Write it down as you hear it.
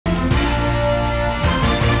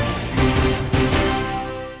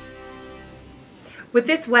With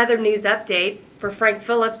this weather news update, for Frank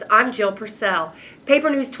Phillips, I'm Jill Purcell. Paper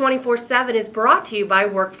News 24/7 is brought to you by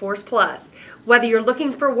Workforce Plus. Whether you're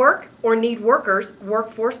looking for work or need workers,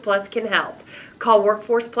 Workforce Plus can help. Call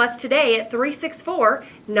Workforce Plus today at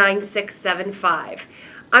 364-9675.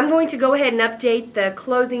 I'm going to go ahead and update the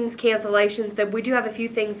closings, cancellations, that we do have a few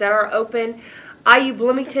things that are open. IU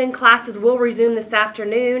Bloomington classes will resume this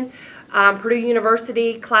afternoon. Purdue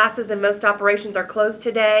University classes and most operations are closed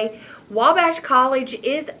today. Wabash College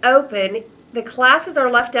is open. The classes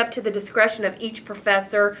are left up to the discretion of each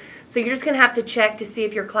professor, so you're just going to have to check to see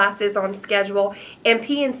if your class is on schedule. And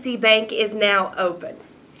PNC Bank is now open.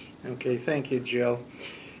 Okay, thank you, Jill.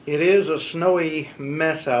 It is a snowy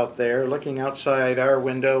mess out there. Looking outside our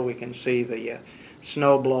window, we can see the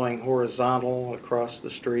snow blowing horizontal across the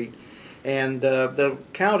street. And the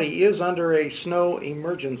county is under a snow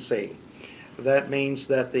emergency. That means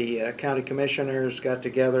that the county commissioners got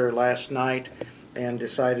together last night and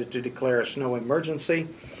decided to declare a snow emergency.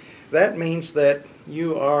 That means that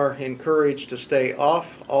you are encouraged to stay off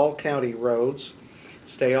all county roads.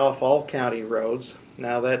 Stay off all county roads.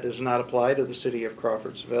 Now that does not apply to the city of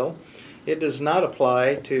Crawfordsville. It does not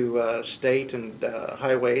apply to state and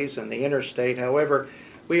highways and the interstate. However,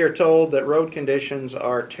 we are told that road conditions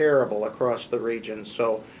are terrible across the region.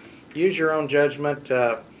 So use your own judgment,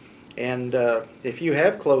 and if you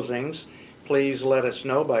have closings, please let us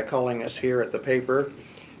know by calling us here at the paper,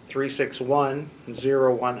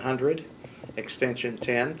 361-0100, extension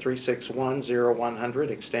 10, 361-0100,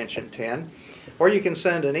 extension 10. Or you can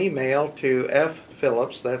send an email to F.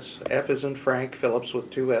 Phillips, that's F as in Frank, Phillips with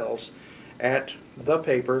 2 L's, at the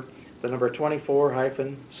paper, the number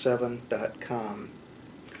 24-7.com.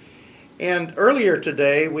 And earlier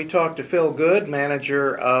today, we talked to Phil Good,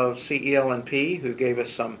 manager of CEL&P, who gave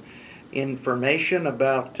us some information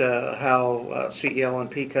about how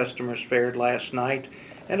CEL&P customers fared last night,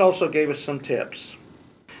 and also gave us some tips.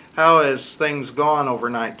 How has things gone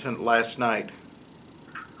overnight last night?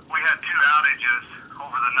 We had 2 outages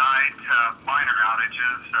over the night, minor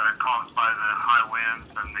outages caused by the high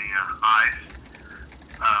winds and the ice.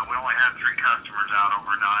 We only had 3 customers out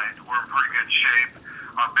overnight. We're in pretty good shape.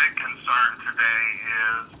 Our big concern today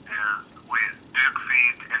is Duke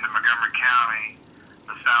feed into Montgomery County.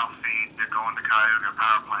 The south feed that go into Cayuga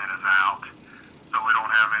Power Plant is out, so we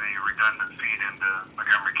don't have any redundant feed into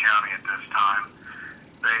Montgomery County at this time.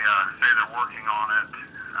 They say they're working on it,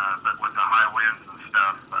 but with the high winds and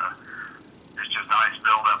stuff, it's just ice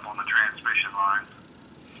buildup on the transmission lines.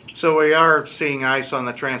 So we are seeing ice on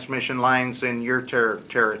the transmission lines in your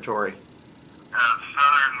territory?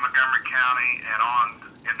 Southern Montgomery County and on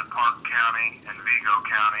into Park County and Vigo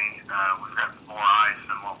County, we've got more ice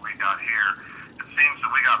than what we got here. It seems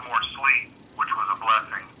that we got more sleet, which was a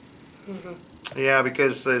blessing. Mm-hmm. Yeah,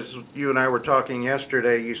 because as you and I were talking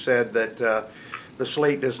yesterday, you said that the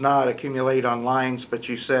sleet does not accumulate on lines, but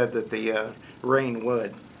you said that the rain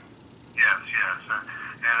would. Yes, and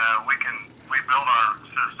we build our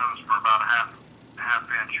systems for about a half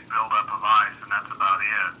inch buildup of ice, and that's about it.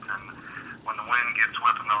 And when the wind gets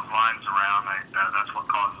whipping those lines around, that's what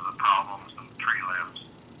causes the problems and tree limbs.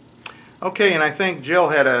 Okay, and I think Jill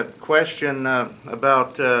had a question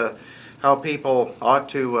about how people ought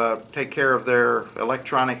to take care of their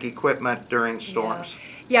electronic equipment during storms.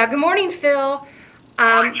 Yeah, good morning, Phil.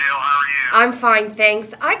 Hi, Jill, how are you? I'm fine,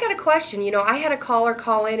 thanks. I got a question. I had a caller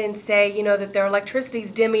call in and say, that their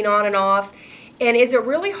electricity's dimming on and off. And is it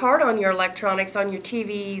really hard on your electronics, on your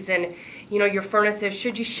TVs and, your furnaces?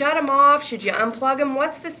 Should you shut them off? Should you unplug them?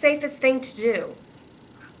 What's the safest thing to do?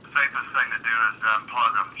 The safest thing to do is to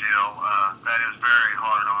unplug them, Jill. That is very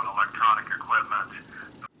hard on electronic equipment.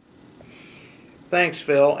 Thanks,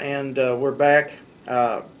 Phil, and we're back.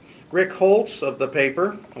 Rick Holtz of the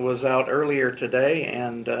paper was out earlier today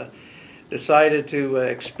and decided to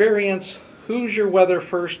experience Hoosier weather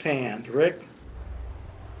firsthand. Rick?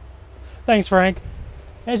 Thanks, Frank.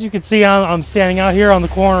 As you can see, I'm standing out here on the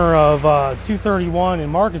corner of 231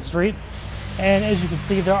 and Market Street. And as you can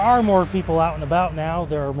see, there are more people out and about now.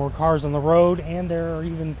 There are more cars on the road, and there are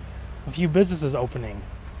even a few businesses opening.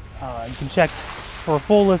 You can check for a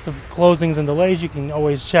full list of closings and delays. You can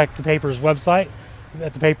always check the paper's website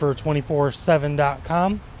at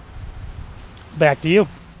thepaper247.com. Back to you.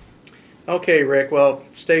 Okay, Rick. Well,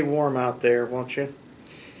 stay warm out there, won't you?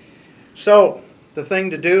 So, the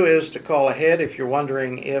thing to do is to call ahead if you're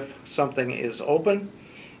wondering if something is open.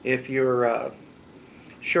 If you're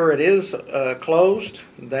sure it is closed,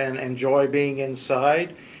 then enjoy being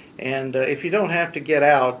inside. And if you don't have to get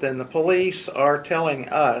out, then the police are telling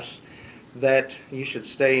us that you should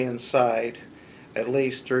stay inside at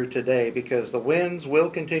least through today, because the winds will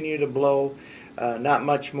continue to blow Not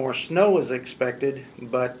much more snow is expected,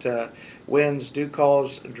 but winds do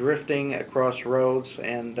cause drifting across roads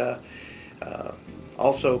and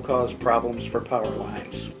also cause problems for power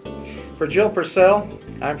lines. For Jill Purcell,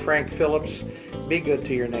 I'm Frank Phillips. Be good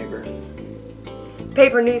to your neighbor.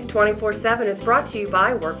 Paper News 24/7 is brought to you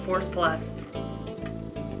by Workforce Plus.